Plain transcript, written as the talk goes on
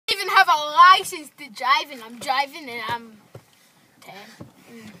got a license to drive and I'm driving and I'm 10.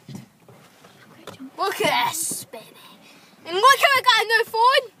 Look at this, baby. And look how I got a new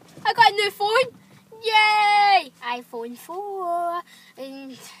phone. I got a new phone. Yay! iPhone 4.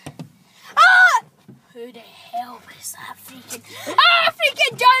 And who the hell was that freaking?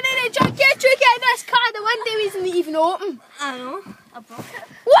 Freaking John in the truck. Get you get this car. The window isn't even open. I know. I broke it.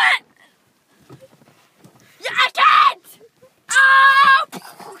 What? Yeah, I can't!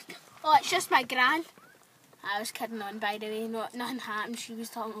 Oh, it's just my gran. I was kidding on, by the way. Nothing happened. She was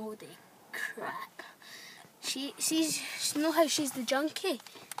talking all day crap. She's know how she's the junkie.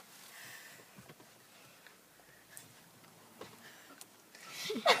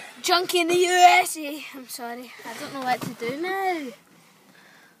 Junkie in the USA. I'm sorry. I don't know what to do now.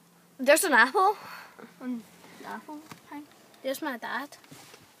 There's an apple. An apple thing. There's my dad.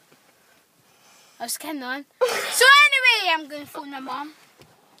 I was kidding on. So anyway, I'm going to phone my mum.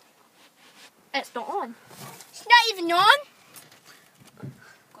 It's not on. It's not even on.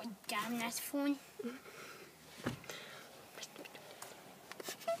 God damn this phone.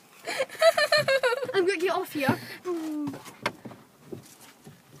 I'm going to get off here.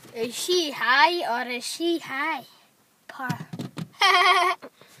 Is she high or is she high?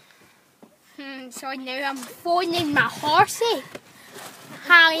 So now I'm phoning my horsey.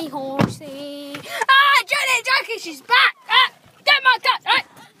 Hi, horsey. Johnny Junkie, she's back. Get my car.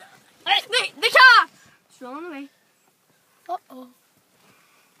 The car! It's rolling away. Uh-oh.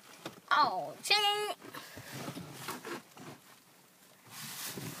 Oh, see?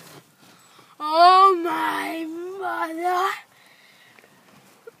 Oh, my mother.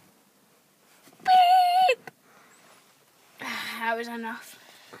 Beep. That was enough.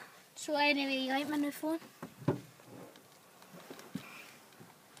 So anyway, you like my new phone?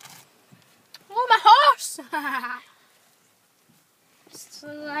 Oh, my horse!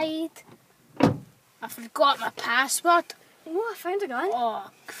 Slide. I forgot my password. Oh, I found a gun.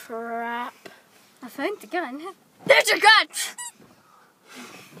 Oh, crap. I found the gun. There's a gun!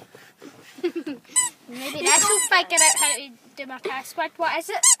 Maybe this will figure out how to do my password. What is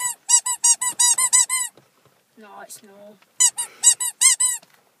it? No, it's no.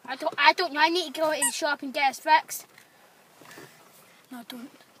 I don't know. I need to go to the shop and get it fixed. No,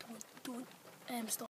 don't stop.